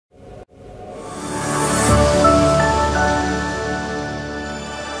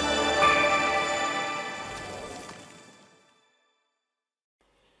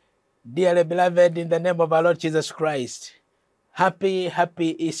Dearly beloved, in the name of our Lord Jesus Christ, happy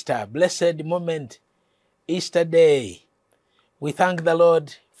Easter, blessed moment, Easter day. We thank the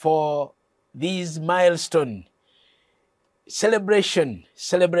Lord for this milestone, celebration,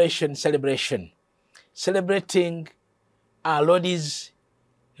 celebrating our Lord's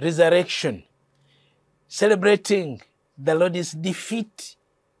resurrection, celebrating the Lord's defeat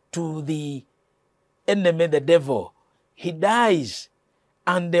to the enemy, the devil. He dies,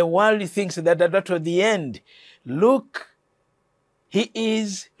 and the world thinks that was the end. Look, he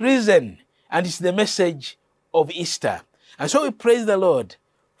is risen, and it's the message of Easter. And so we praise the Lord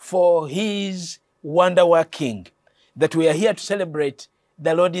for his wonder working, that we are here to celebrate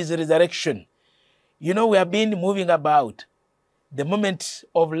the Lord's resurrection. You know, we have been moving about the moment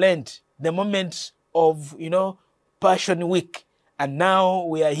of Lent, the moment of, Passion Week, and now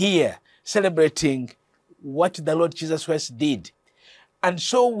we are here celebrating what the Lord Jesus Christ did. And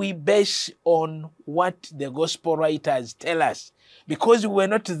so we base on what the gospel writers tell us, because we were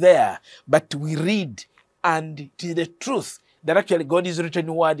not there, but we read, and it is the truth that actually God's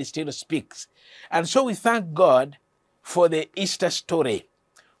written word still speaks. And so we thank God for the Easter story,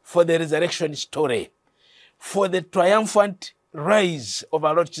 for the resurrection story, for the triumphant rise of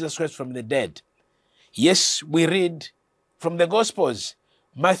our Lord Jesus Christ from the dead. Yes, we read from the Gospels,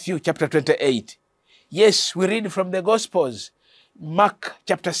 Matthew chapter 28. Yes, we read from the Gospels, Mark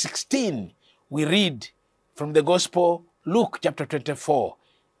chapter 16. We read from the Gospel, Luke chapter 24.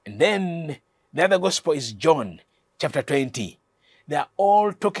 And then the other Gospel is John chapter 20. They are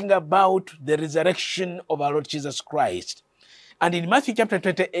all talking about the resurrection of our Lord Jesus Christ. And in Matthew chapter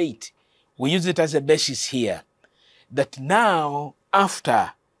 28, we use it as a basis here, that now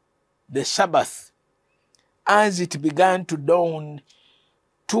after the Sabbath, as it began to dawn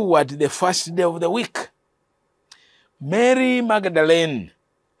toward the first day of the week, Mary Magdalene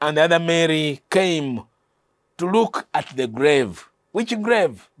and the other Mary came to look at the grave. Which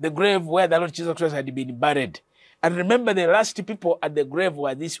grave? The grave where the Lord Jesus Christ had been buried. And remember, the last people at the grave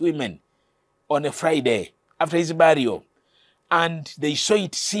were these women on a Friday after his burial. And they saw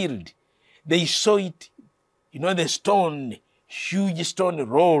it sealed. They saw it, the stone, huge stone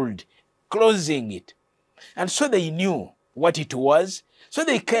rolled, closing it. And so they knew what it was. So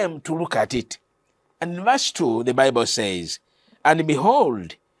they came to look at it. And in verse 2, the Bible says, "And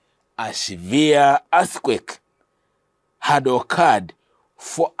behold, a severe earthquake had occurred,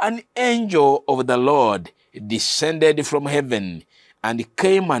 for an angel of the Lord descended from heaven and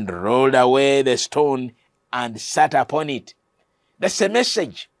came and rolled away the stone and sat upon it." That's the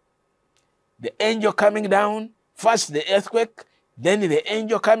message. The angel coming down, first the earthquake, then the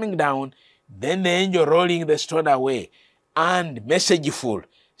angel coming down, then the angel rolling the stone away, and messageful,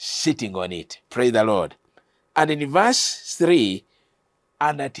 sitting on it. Praise the Lord. And in verse 3,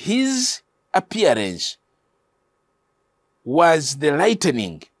 "And at his appearance was the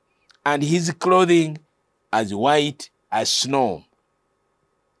lightning, and his clothing as white as snow."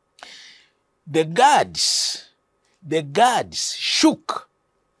 The guards shook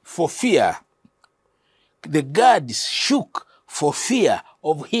for fear. The guards shook for fear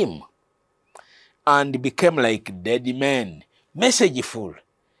of him and became like dead men. Messageful,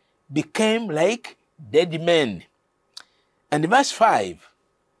 became like dead men. And verse 5,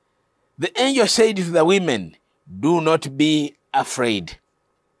 "The angel said to the women, 'Do not be afraid,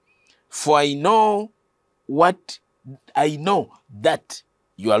 for I know that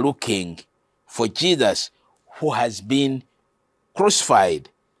you are looking for Jesus, who has been crucified.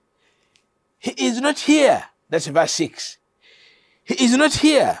 He is not here.'" That's verse 6. "He is not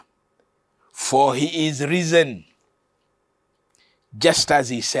here, for he is risen, just as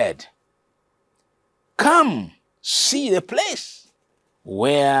he said. Come, see the place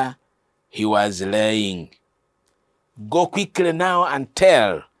where he was laying. Go quickly now and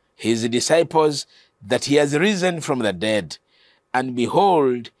tell his disciples that he has risen from the dead. And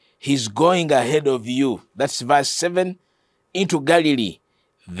behold, he's going ahead of you." That's verse 7. "Into Galilee.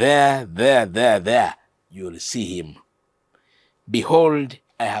 There, you'll see him. Behold,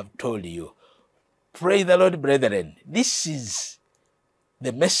 I have told you." Praise the Lord, brethren. This is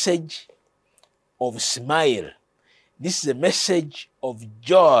the message of smile. This is a message of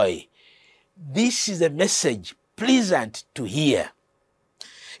joy. This is a message pleasant to hear.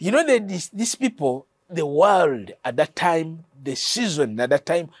 You know that these people, the world at that time, the season at that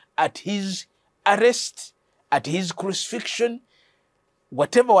time, at his arrest, at his crucifixion,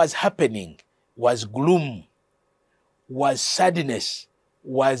 whatever was happening was gloom, was sadness,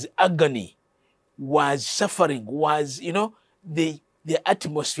 was agony, was suffering, was, the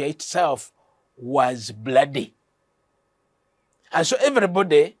atmosphere itself was bloody. And so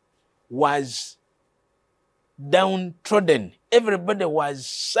everybody was downtrodden. Everybody was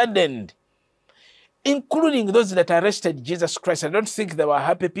saddened, including those that arrested Jesus Christ. I don't think they were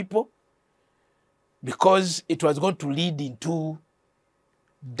happy people, because it was going to lead into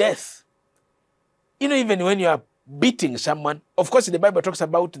death. You know, even when you are beating someone, of course the Bible talks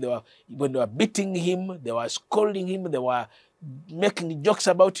about when they were beating him, they were scolding him, they were making jokes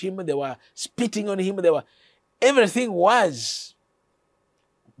about him, they were spitting on him, everything was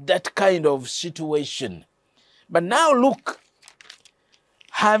that kind of situation. But now look,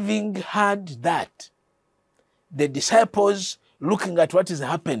 having heard that, the disciples looking at what is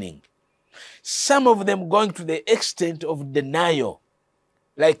happening, some of them going to the extent of denial,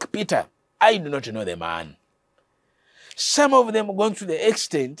 like Peter, I do not know the man. Some of them going to the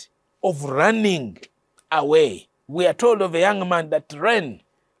extent of running away. We are told of a young man that ran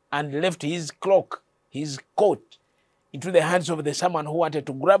and left his cloak, his coat, into the hands of someone who wanted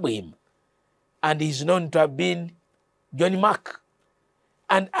to grab him. And he's known to have been John Mark.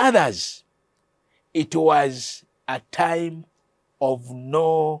 And others, it was a time of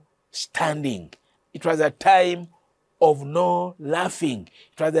no standing. It was a time of no laughing.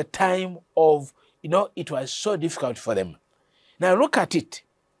 It was a time of, it was so difficult for them. Now look at it.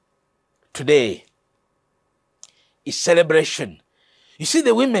 Today is celebration. You see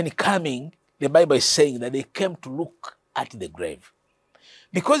the women coming, the Bible is saying that they came to look at the grave.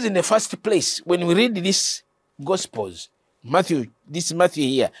 Because in the first place, when we read these Gospels, Matthew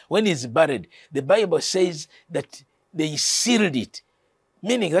here, when he's buried, the Bible says that they sealed it,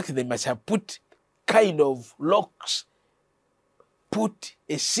 meaning that they must have put kind of locks, put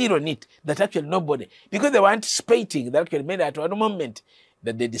a seal on it that actually nobody, because they were anticipating that actually made at one moment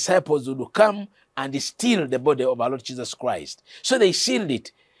that the disciples would come and steal the body of our Lord Jesus Christ. So they sealed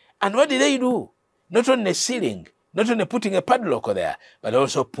it. And what did they do? Not only sealing, not only putting a padlock there, but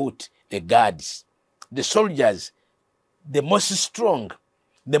also put the guards, the soldiers, the most strong,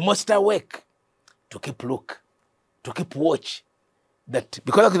 the most awake, to keep look, to keep watch. That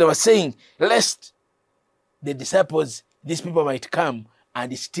because they were saying, lest the disciples, these people might come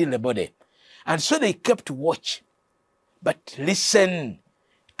and steal the body. And so they kept watch. But listen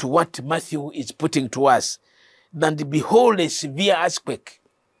to what Matthew is putting to us. And behold, a severe earthquake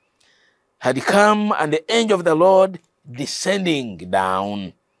had come, and the angel of the Lord descending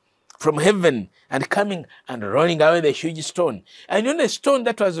down from heaven and coming and rolling away the huge stone. And the stone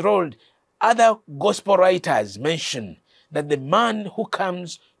that was rolled, other gospel writers mention that the man who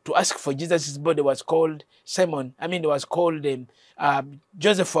comes to ask for Jesus' body was called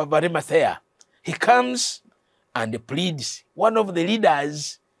Joseph of Arimathea. He comes and pleads, one of the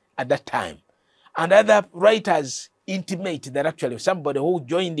leaders at that time. And other writers intimate that actually somebody who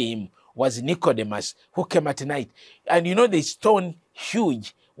joined him was Nicodemus, who came at night. And the stone,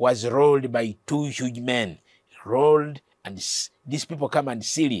 huge, was rolled by two huge men. Rolled, and these people come and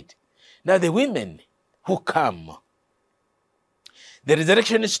seal it. Now the women who come, the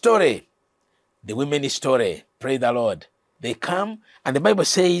resurrection story, the women's story, praise the Lord. They come, and the Bible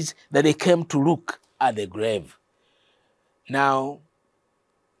says that they came to look at the grave. Now,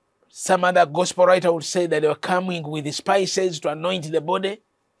 some other gospel writer would say that they were coming with the spices to anoint the body.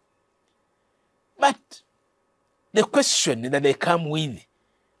 But the question that they come with,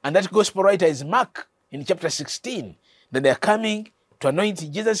 and that gospel writer is Mark in chapter 16, that they are coming to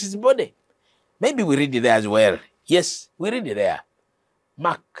anoint Jesus' body. Maybe we read it there as well. Yes, we read it there.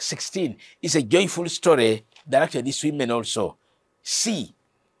 Mark 16 is a joyful story that actually these women also see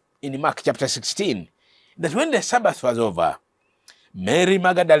in Mark chapter 16. That when the Sabbath was over, Mary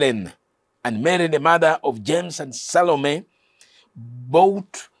Magdalene and Mary the mother of James and Salome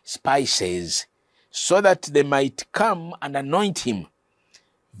bought spices so that they might come and anoint him.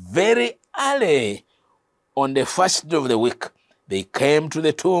 Very early on the first day of the week, they came to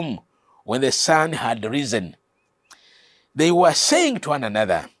the tomb when the sun had risen. They were saying to one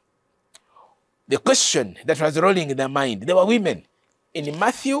another, the question that was rolling in their mind, they were women. In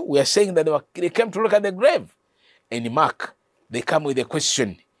Matthew, we are saying that they came to look at the grave. In Mark, they come with a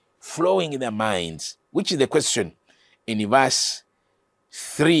question flowing in their minds. Which is the question? In verse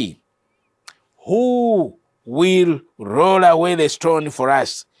 3, who will roll away the stone for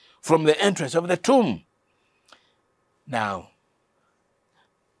us from the entrance of the tomb? Now,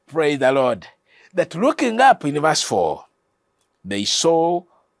 praise the Lord, that looking up in verse 4, they saw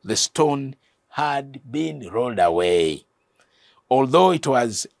the stone had been rolled away, although it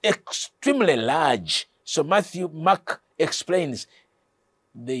was extremely large. So Mark explains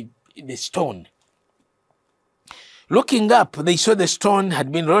the stone. Looking up, they saw the stone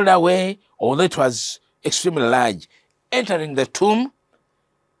had been rolled away, although it was extremely large. Entering the tomb,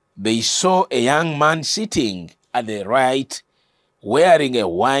 they saw a young man sitting at the right, wearing a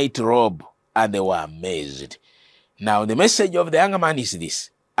white robe, and they were amazed. Now, the message of the young man is this.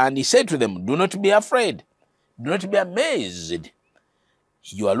 And he said to them, do not be afraid. Do not be amazed.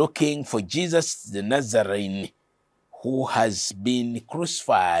 You are looking for Jesus the Nazarene, who has been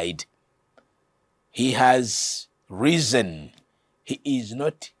crucified. He has risen. He is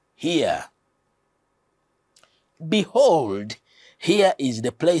not here. Behold, here is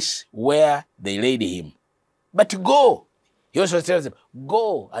the place where they laid him. But go. He also tells them,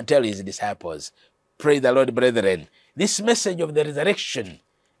 go and tell his disciples. Praise the Lord, brethren. This message of the resurrection,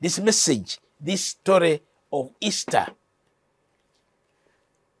 this message, this story of Easter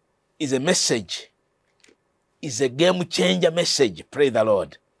is a message, is a game changer message. Praise the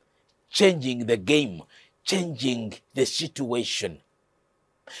Lord. Changing the game, changing the situation.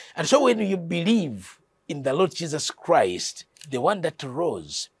 And so when you believe in the Lord Jesus Christ, the one that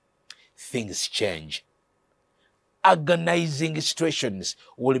rose, things change. Agonizing situations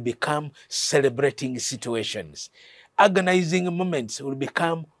will become celebrating situations. Agonizing moments will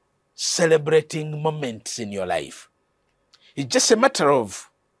become celebrating moments in your life. It's just a matter of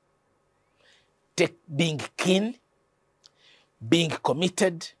being keen, being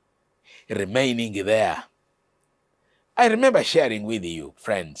committed, remaining there. I remember sharing with you,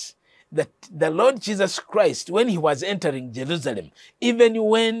 friends, that the Lord Jesus Christ, when he was entering Jerusalem, even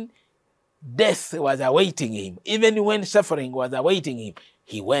when death was awaiting him, even when suffering was awaiting him,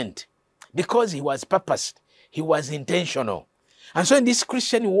 he went because he was purposed, he was intentional. And so in this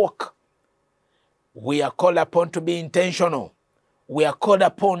Christian walk, we are called upon to be intentional. We are called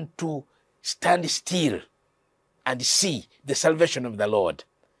upon to stand still and see the salvation of the Lord.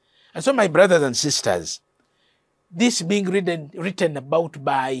 And so, my brothers and sisters, this being written about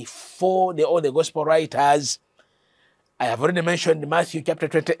by all the gospel writers, I have already mentioned Matthew chapter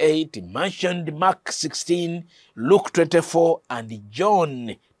 28, mentioned Mark 16, Luke 24, and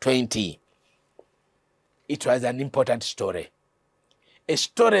John 20. It was an important story. A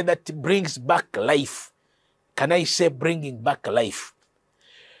story that brings back life. Can I say bringing back life?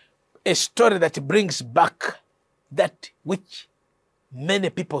 A story that brings back that which many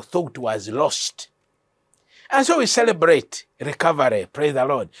people thought was lost. And so we celebrate recovery, praise the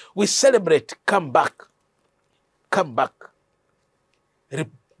Lord. We celebrate come back,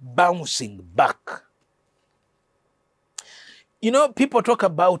 bouncing back. You know, people talk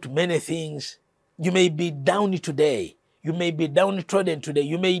about many things. You may be down today. You may be downtrodden today.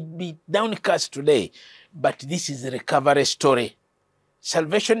 You may be downcast today. But this is a recovery story.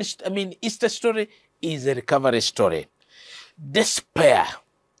 Easter story is a recovery story. Despair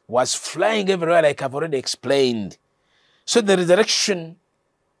was flying everywhere, like I've already explained. So the resurrection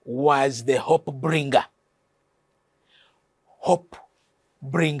was the hope bringer. Hope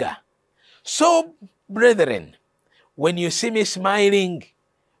bringer. So, brethren, when you see me smiling,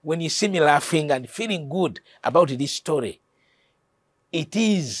 when you see me laughing and feeling good about this story, it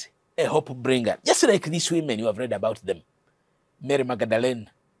is a hope bringer. Just like these women, you have read about them. Mary Magdalene,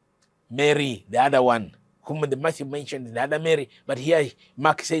 Mary, the other one, whom the Matthew mentioned, the other Mary, but here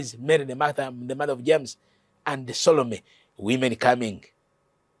Mark says Mary, the mother of James, and Salome, women coming.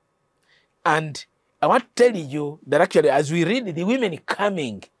 And I want to tell you that actually as we read the women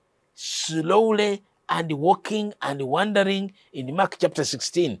coming slowly and walking and wandering in Mark chapter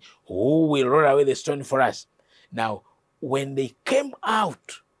 16, who will roll away the stone for us? Now, when they came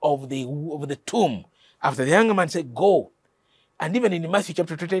out of the tomb, after the young man said, go, and even in Matthew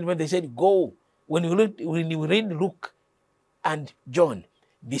chapter 20, when they said, go, when you read Luke and John,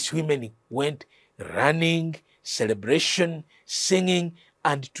 these women went running, celebration, singing,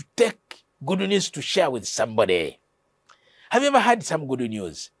 and to take good news to share with somebody. Have you ever had some good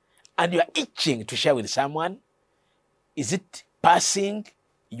news and you are itching to share with someone? Is it passing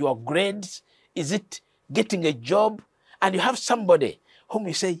your grades? Is it getting a job? And you have somebody whom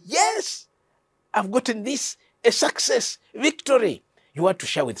you say, yes, I've gotten this, a success, victory. You want to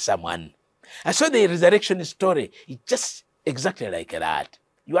share with someone. And so the resurrection story is just exactly like that.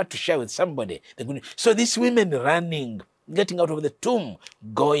 You want to share with somebody. So these women running, getting out of the tomb,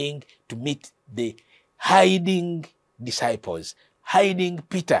 going to meet the hiding disciples, hiding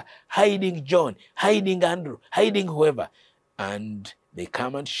Peter, hiding John, hiding Andrew, hiding whoever. And they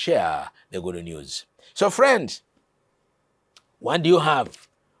come and share the good news. So friends, what do you have?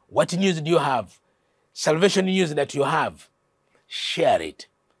 What news do you have? Salvation news that you have. Share it.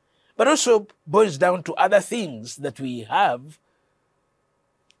 But also boils down to other things that we have.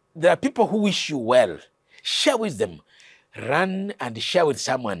 There are people who wish you well. Share with them. Run and share with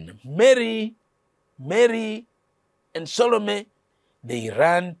someone. Mary and Salome, they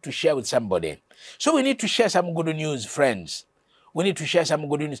run to share with somebody. So we need to share some good news, friends. We need to share some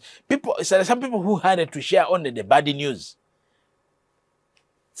good news. So some people who hurry to share only the bad news.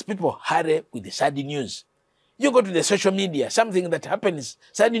 Some people hurry with the sad news. You go to the social media, something that happens,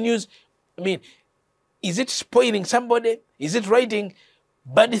 sad news. I mean, is it spoiling somebody? Is it writing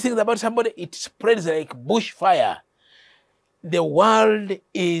bad things about somebody? It spreads like bushfire. The world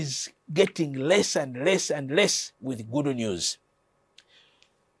is getting less and less and less with good news.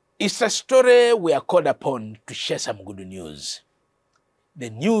 It's a story we are called upon to share some good news. The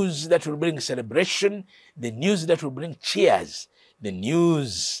news that will bring celebration, the news that will bring cheers, the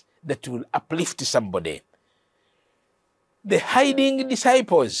news that will uplift somebody. The hiding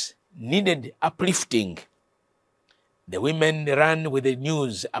disciples needed uplifting. The women ran with the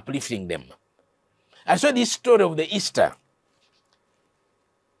news uplifting them. I saw this story of the Easter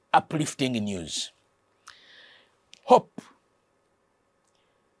uplifting news. Hope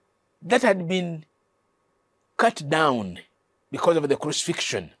that had been cut down because of the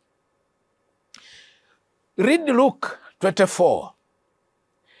crucifixion. Read Luke 24.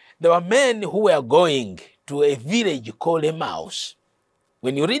 There were men who were going to a village called Emmaus.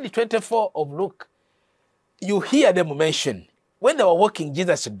 When you read 24 of Luke, you hear them mention. When they were walking,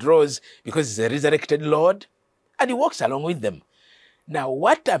 Jesus draws because he's a resurrected Lord, and he walks along with them. Now,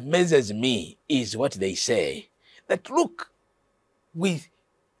 what amazes me is what they say, that look, we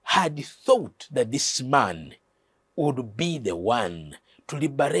had thought that this man would be the one to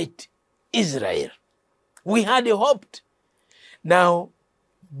liberate Israel. We had hoped. Now,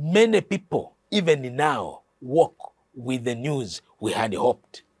 many people, even now, walk with the news we had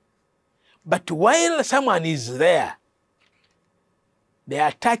hoped. But while someone is there, they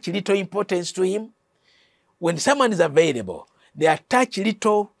attach little importance to him. When someone is available, they attach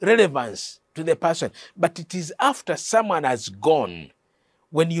little relevance to the person. But it is after someone has gone,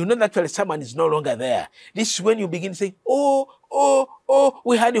 when you know that someone is no longer there, this is when you begin to say,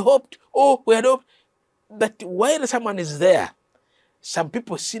 we had hoped, we had hoped. But while someone is there, some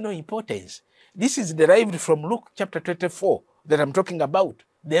people see no importance. This is derived from Luke chapter 24 that I'm talking about,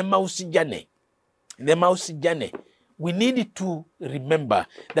 the Emmaus journey. The Emmaus journey. We need to remember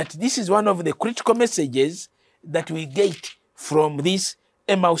that this is one of the critical messages that we get from this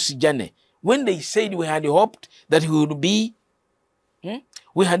Emmaus journey. When they said we had hoped that he would be,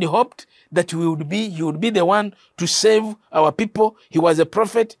 we had hoped that he would be the one to save our people. He was a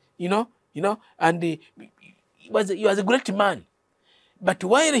prophet, and he was a great man. But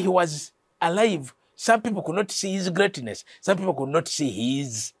while he was alive, some people could not see his greatness. Some people could not see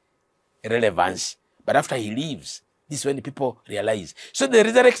his relevance. But after he leaves, this is when the people realize. So the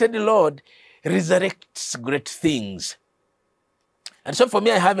resurrected Lord resurrects great things. And so for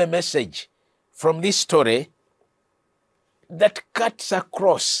me, I have a message from this story that cuts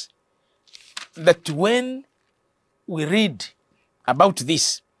across that when we read about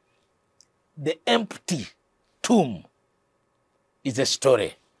this, the empty tomb is a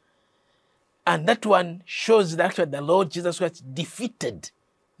story. And that one shows that the Lord Jesus Christ defeated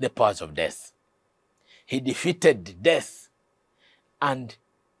the powers of death. He defeated death. And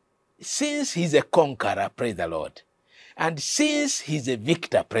since he's a conqueror, praise the Lord, and since he's a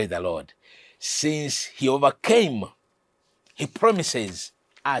victor, praise the Lord, since he overcame, he promises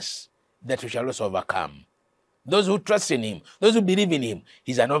us that we shall also overcome. Those who trust in him, those who believe in him,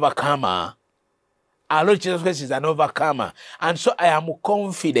 he's an overcomer. Our Lord Jesus Christ is an overcomer. And so I am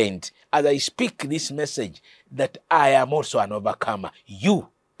confident as I speak this message that I am also an overcomer. You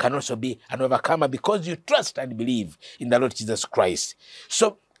can also be an overcomer because you trust and believe in the Lord Jesus Christ.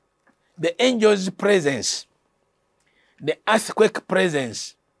 So the angel's presence, the earthquake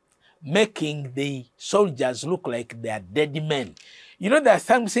presence, making the soldiers look like they are dead men. You know, there are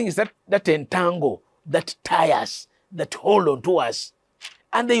some things that entangle, that tie us, that hold on to us.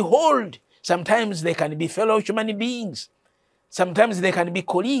 And they hold. Sometimes they can be fellow human beings. Sometimes they can be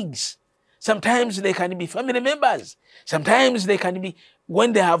colleagues. Sometimes they can be family members. Sometimes they can be,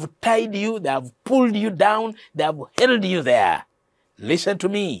 when they have tied you, they have pulled you down, they have held you there. Listen to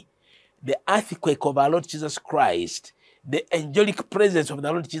me. The earthquake of our Lord Jesus Christ, the angelic presence of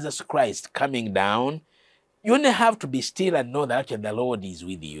the Lord Jesus Christ coming down, you only have to be still and know that the Lord is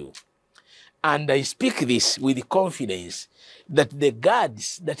with you. And I speak this with confidence that the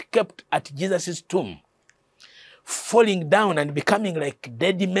guards that kept at Jesus' tomb, falling down and becoming like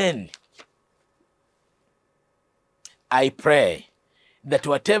dead men, I pray that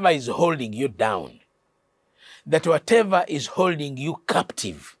whatever is holding you down, that whatever is holding you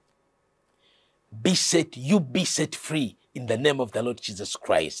captive, be set free in the name of the Lord Jesus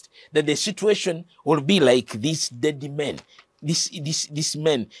Christ. That the situation will be like these dead men these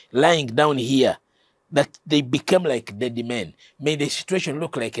men lying down here, that they become like dead men. May the situation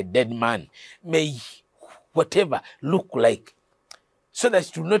look like a dead man. May whatever look like, so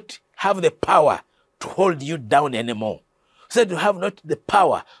that you do not have the power to hold you down anymore. So that you have not the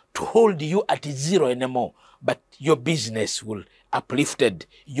power to hold you at zero anymore. But your business will uplifted,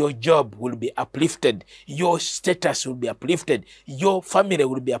 your job will be uplifted, your status will be uplifted, your family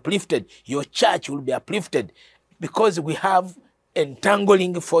will be uplifted, your church will be uplifted, because we have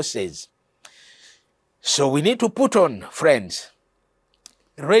entangling forces. So we need to put on, friends,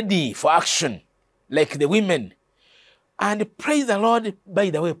 ready for action, like the women. And praise the Lord, by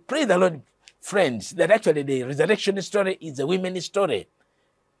the way, praise the Lord, friends, that actually the resurrection story is a women's story.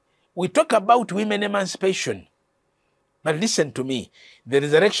 We talk about women emancipation, but listen to me. The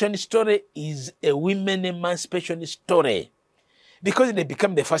resurrection story is a women emancipation story, because they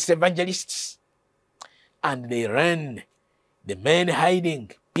become the first evangelists, and they ran, the men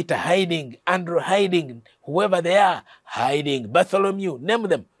hiding, Peter hiding, Andrew hiding, whoever they are hiding, Bartholomew, name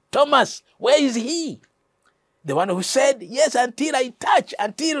them, Thomas, where is he? The one who said, yes, until I touch,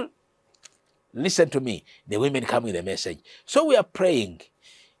 until... Listen to me, the women come with a message. So we are praying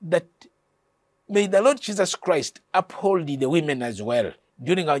that may the Lord Jesus Christ uphold the women as well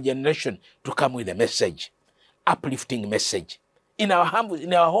during our generation to come with a message, uplifting message. In our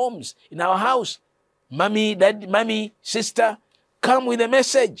homes, in our house, mommy, dad, mommy, sister, come with a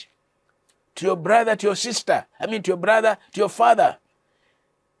message to your brother, to your sister, to your brother, to your father.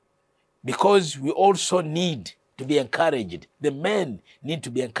 Because we also need to be encouraged. The men need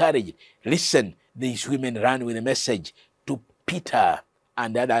to be encouraged. Listen, these women ran with a message to Peter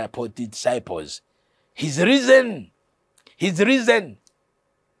and the other disciples. He's risen. He's risen.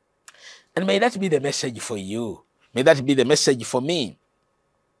 And may that be the message for you. May that be the message for me.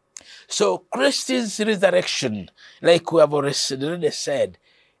 So Christ's resurrection, like we have already said,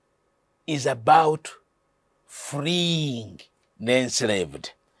 is about freeing the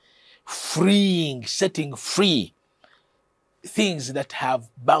enslaved, freeing, setting free things that have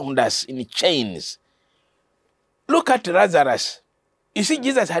bound us in chains. Look at Lazarus. You see,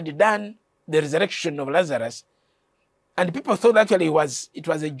 Jesus had done the resurrection of Lazarus, and people thought actually it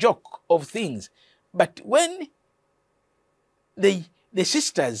was a joke of things. But when the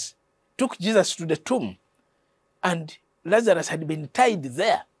sisters took Jesus to the tomb, and Lazarus had been tied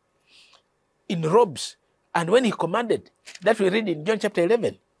there in robes, and when he commanded, that we read in John chapter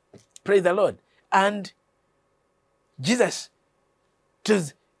 11, praise the Lord, and Jesus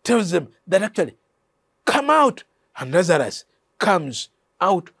tells them that actually, come out, and Lazarus comes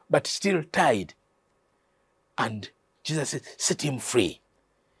out, but still tied. And Jesus said, set him free.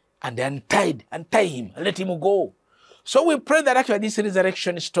 And they untie him, and let him go. So we pray that actually this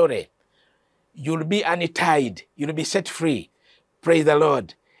resurrection story, you'll be untied, you'll be set free. Praise the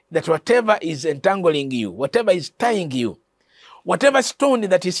Lord. That whatever is entangling you, whatever is tying you, whatever stone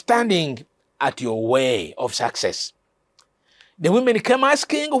that is standing at your way of success. The women came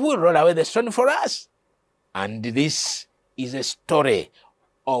asking, who will roll away the stone for us? And this is a story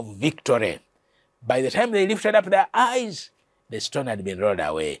of victory. By the time they lifted up their eyes, the stone had been rolled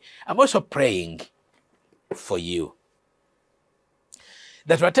away. I'm also praying for you,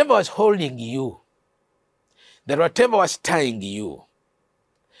 that whatever was holding you, that whatever was tying you,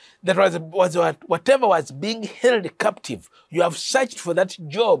 that whatever was being held captive, you have searched for that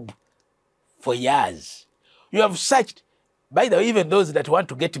job for years. You have searched, by the way, even those that want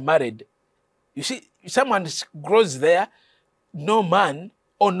to get married. You see, someone grows there, no man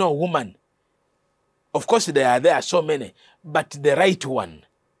or no woman. Of course, there are so many, but the right one.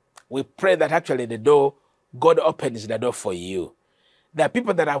 We pray that actually God opens the door for you. There are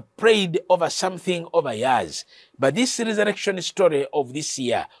people that have prayed over something over years. But this resurrection story of this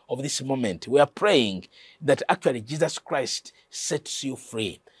year, of this moment, we are praying that actually Jesus Christ sets you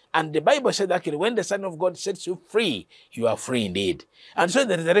free. And the Bible said actually when the Son of God sets you free, you are free indeed. And so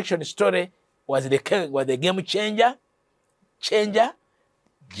the resurrection story was the game changer.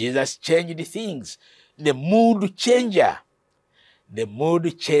 Jesus changed things. The mood changer. The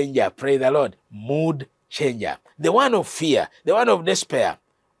mood changer. Praise the Lord. Mood changer. The one of fear, the one of despair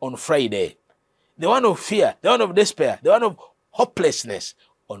on Friday. The one of fear, the one of despair, the one of hopelessness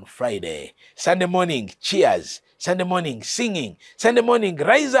on Friday. Sunday morning, cheers. Sunday morning, singing. Sunday morning,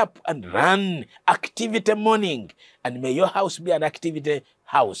 rise up and run. Activity morning. And may your house be an activity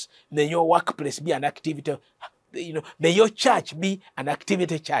house. May your workplace be an activity, may your church be an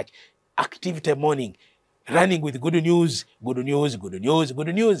activity church. Activity morning. Running with good news, good news, good news,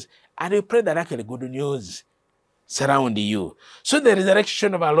 good news. And we pray that actually good news surround you. So the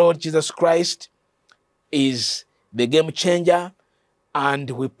resurrection of our Lord Jesus Christ is the game changer, and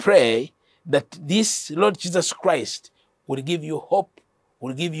we pray that this Lord Jesus Christ will give you hope,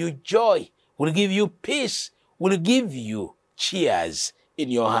 will give you joy, will give you peace, will give you cheers in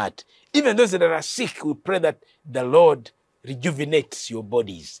your heart. Even those that are sick, we pray that the Lord rejuvenates your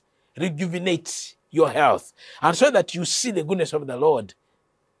bodies, rejuvenates your health, and so that you see the goodness of the Lord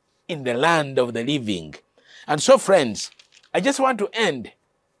in the land of the living. And so, friends, I just want to end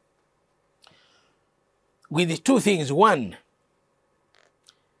with the two things. One,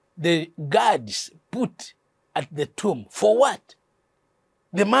 the guards put at the tomb for what?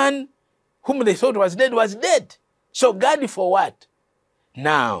 The man whom they thought was dead. So guard for what?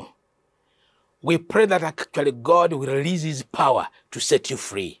 Now, we pray that actually God will release his power to set you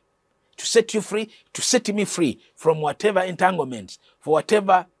free. To set you free, to set me free from whatever entanglements, for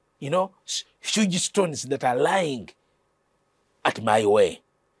whatever, huge stones that are lying at my way.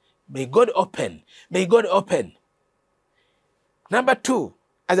 May God open. May God open. Number two,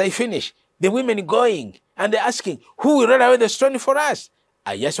 as I finish, the women going and they're asking, who will roll away the stone for us?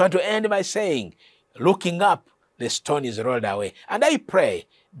 I just want to end by saying, looking up, the stone is rolled away. And I pray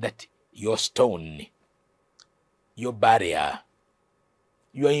that your stone, your barrier,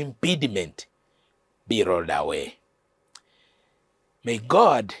 your impediment be rolled away. May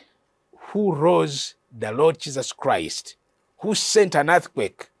God, who rose the Lord Jesus Christ, who sent an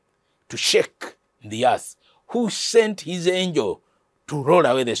earthquake to shake the earth, who sent his angel to roll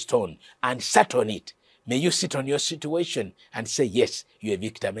away the stone and sat on it, may you sit on your situation and say, yes, you're a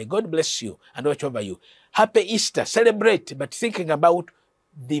victor. May God bless you and watch over you. Happy Easter. Celebrate, but thinking about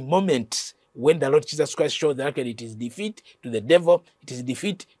the moments when the Lord Jesus Christ showed that it is defeat to the devil, it is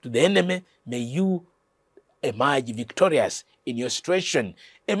defeat to the enemy. May you emerge victorious in your situation.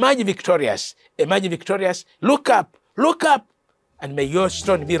 Emerge victorious. Emerge victorious. Look up. Look up. And may your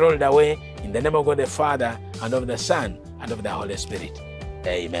stone be rolled away in the name of God the Father, and of the Son, and of the Holy Spirit.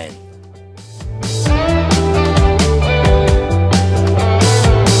 Amen.